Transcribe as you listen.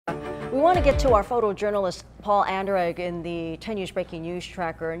We want to get to our photojournalist Paul Anderegg in the 10 News Breaking News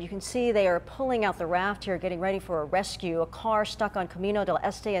Tracker, and you can see they are pulling out the raft here, getting ready for a rescue. A car stuck on Camino del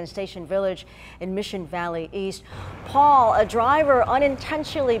Este in Station Village in Mission Valley East. Paul, a driver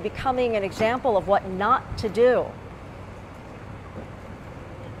unintentionally becoming an example of what not to do.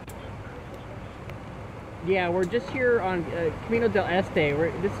 Yeah, we're just here on Camino del Este.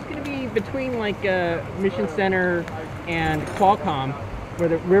 This is going to be between like Mission Center and Qualcomm, where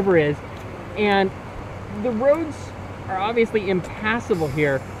the river is, and the roads are obviously impassable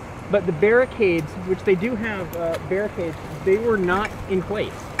here, but the barricades, which they do have barricades, they were not in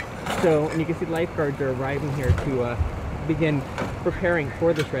place. So, and you can see lifeguards are arriving here to begin preparing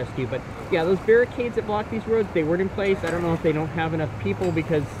for this rescue. But yeah, those barricades that block these roads, they weren't in place. I don't know if they don't have enough people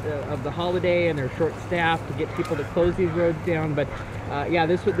because of the holiday and they're short-staffed to get people to close these roads down. But yeah,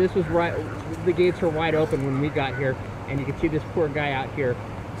 this was right. The gates were wide open when we got here. And you can see this poor guy out here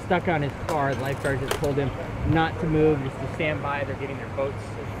stuck on his car. The lifeguards just told him not to move, just to stand by. They're getting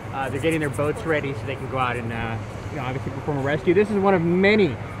their boats ready so they can go out and you know, obviously perform a rescue. This is one of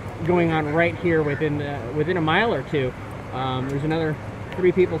many going on right here within a mile or two. There's another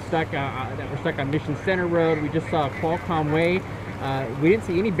 3 people stuck that were stuck on Mission Center Road. We just saw Qualcomm Way. We didn't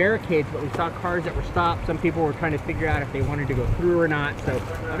see any barricades, but we saw cars that were stopped. Some people were trying to figure out if they wanted to go through or not. So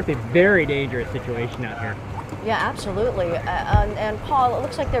obviously, very dangerous situation out here. Yeah, absolutely. And Paul, it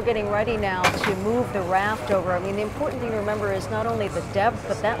looks like they're getting ready now to move the raft over. I mean, the important thing to remember is not only the depth,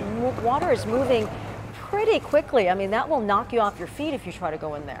 but that water is moving pretty quickly. I mean, that will knock you off your feet if you try to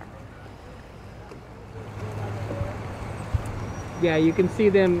go in there. Yeah, you can see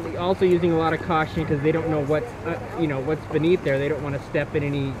them also using a lot of caution because they don't know what's what's beneath there. They don't want to step in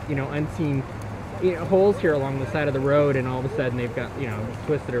any unseen holes here along the side of the road, and all of a sudden they've got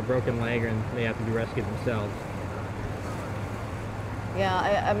twisted or broken leg, and they have to be rescued themselves.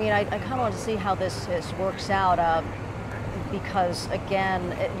 Yeah, I mean, I kind of want to see how this works out because, again,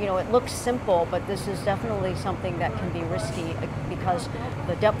 it looks simple, but this is definitely something that can be risky because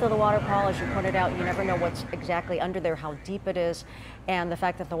the depth of the water, Paul, as you pointed out, you never know what's exactly under there, how deep it is, and the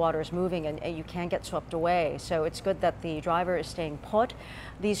fact that the water is moving and you can get swept away. So it's good that the driver is staying put.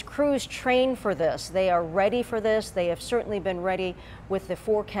 These crews train for this. They are ready for this. They have certainly been ready with the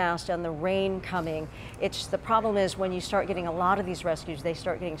forecast and the rain coming. The problem is when you start getting a lot of these rescues, they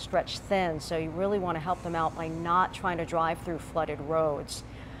start getting stretched thin. So you really want to help them out by not trying to drive through flooded roads.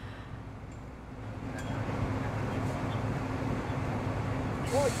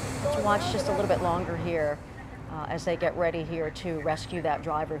 Let's watch just a little bit longer here as they get ready here to rescue that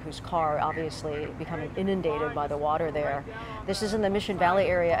driver whose car obviously becoming inundated by the water there. This is in the Mission Valley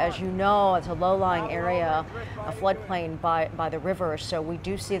area. As you know, it's a low-lying area, a floodplain by the river, so we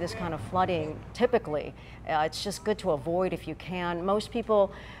do see this kind of flooding typically. It's just good to avoid if you can. Most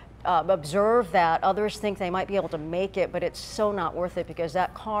people observe that. Others think they might be able to make it, but it's so not worth it because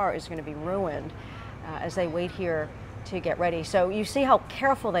that car is going to be ruined as they wait here to get ready. So you see how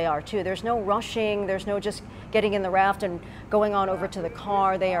careful they are too. There's no rushing, there's no just getting in the raft and going on over to the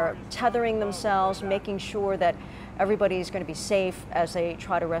car. They are tethering themselves, making sure that everybody's going to be safe as they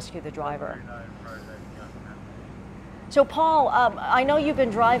try to rescue the driver. So Paul, I know you've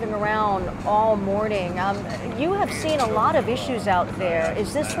been driving around all morning. You have seen a lot of issues out there.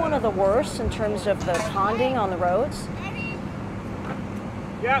 Is this one of the worst in terms of the ponding on the roads?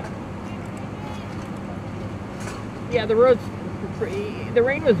 Yep. Yeah, the roads, the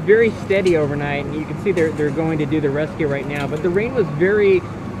rain was very steady overnight, and you can see they're going to do the rescue right now, but the rain was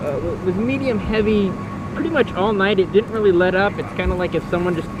was medium heavy pretty much all night. It didn't really let up. It's kind of like if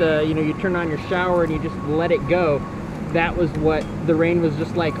someone just, you turn on your shower and you just let it go. That was what the rain was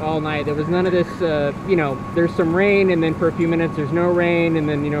just like all night. There was none of this, there's some rain, and then for a few minutes there's no rain, and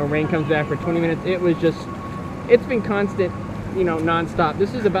then, rain comes back for 20 minutes. It was just, it's been constant, nonstop.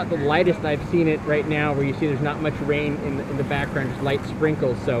 This is about the lightest I've seen it right now, where you see there's not much rain in the background, just light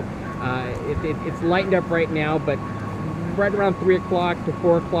sprinkles. So it's lightened up right now, but right around 3 o'clock to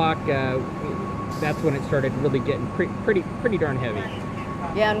 4 o'clock, that's when it started really getting pretty darn heavy.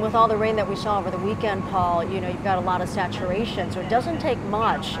 Yeah, and with all the rain that we saw over the weekend, Paul, you've got a lot of saturation, so it doesn't take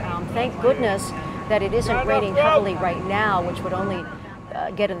much. Thank goodness that it isn't raining heavily right now, which would only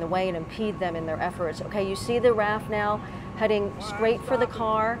get in the way and impede them in their efforts. Okay, you see the raft now heading straight for the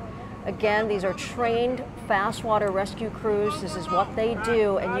car. Again, these are trained fast water rescue crews. This is what they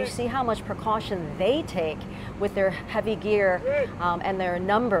do, and you see how much precaution they take with their heavy gear and their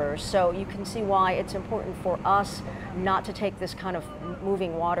numbers. So you can see why it's important for us not to take this kind of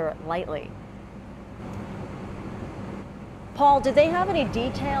moving water lightly. Paul, did they have any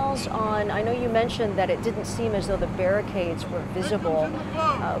details on, I know you mentioned that it didn't seem as though the barricades were visible,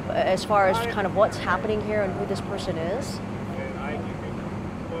 as far as kind of what's happening here and who this person is?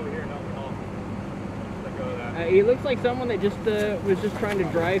 It looks like someone that just was just trying to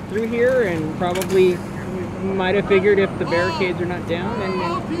drive through here and probably might have figured if the barricades are not down,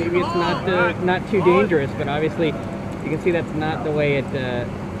 then maybe it's not too dangerous. But obviously, you can see that's not the way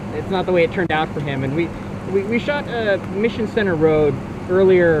it's not the way it turned out for him. And we shot Mission Center Road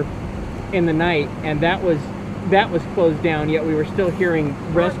earlier in the night, and that was closed down. Yet we were still hearing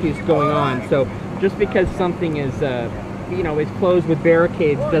rescues going on. So just because something is is closed with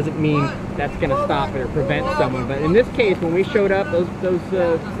barricades doesn't mean that's going to stop it or prevent someone. But in this case, when we showed up, those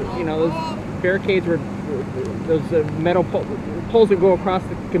barricades were those metal poles that go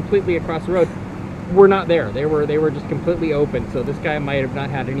completely across the road were not there. They were just completely open. So this guy might have not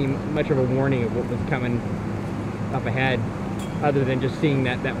had much of a warning of what was coming up ahead, other than just seeing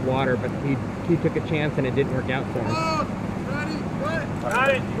that water. But he took a chance and it didn't work out for him.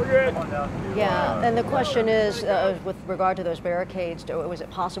 Got it. We're good. Yeah, and the question is, with regard to those barricades, was it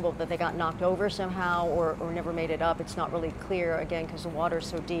possible that they got knocked over somehow or never made it up? It's not really clear, again, because the water's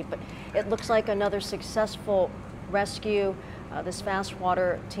so deep. But it looks like another successful rescue. This fast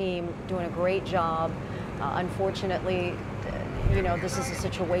water team doing a great job. Unfortunately, this is a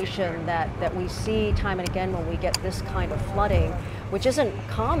situation that we see time and again when we get this kind of flooding, which isn't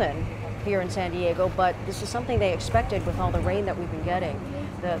common here in San Diego, but this is something they expected with all the rain that we've been getting.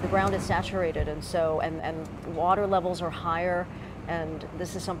 The ground is saturated, and water levels are higher, and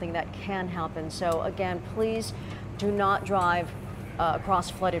this is something that can happen. So again, please do not drive across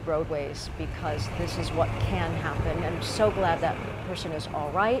flooded roadways, because this is what can happen. And I'm so glad that person is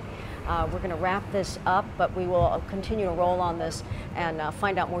all right. We're going to wrap this up, but we will continue to roll on this and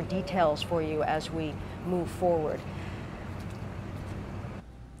find out more details for you as we move forward.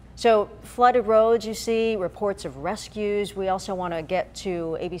 So flooded roads, you see, reports of rescues. We also want to get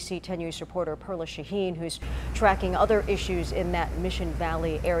to ABC 10 News reporter Perla Shaheen, who's tracking other issues in that Mission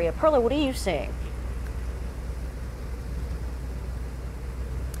Valley area. Perla, what are you seeing?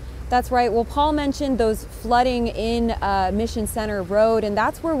 That's right. Well, Paul mentioned those flooding in Mission Center Road, and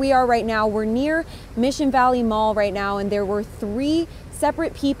that's where we are right now. We're near Mission Valley Mall right now, and there were 3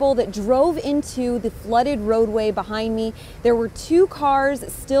 separate people that drove into the flooded roadway behind me. There were 2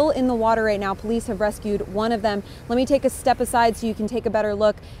 cars still in the water right now. Police have rescued one of them. Let me take a step aside so you can take a better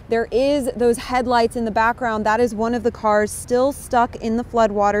look. There is those headlights in the background. That is one of the cars still stuck in the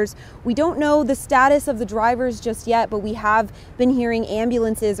floodwaters. We don't know the status of the drivers just yet, but we have been hearing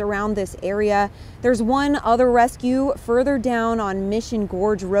ambulances around this area. There's one other rescue further down on Mission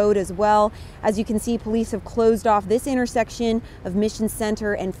Gorge Road as well. As you can see, police have closed off this intersection of Mission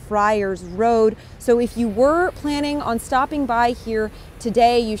Center and Friars Road. So if you were planning on stopping by here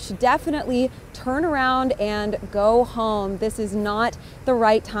today, you should definitely turn around and go home. This is not the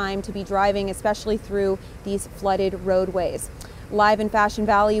right time to be driving, especially through these flooded roadways. Live in Fashion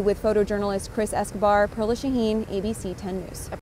Valley with photojournalist Chris Escobar, Perla Shaheen, ABC 10 News.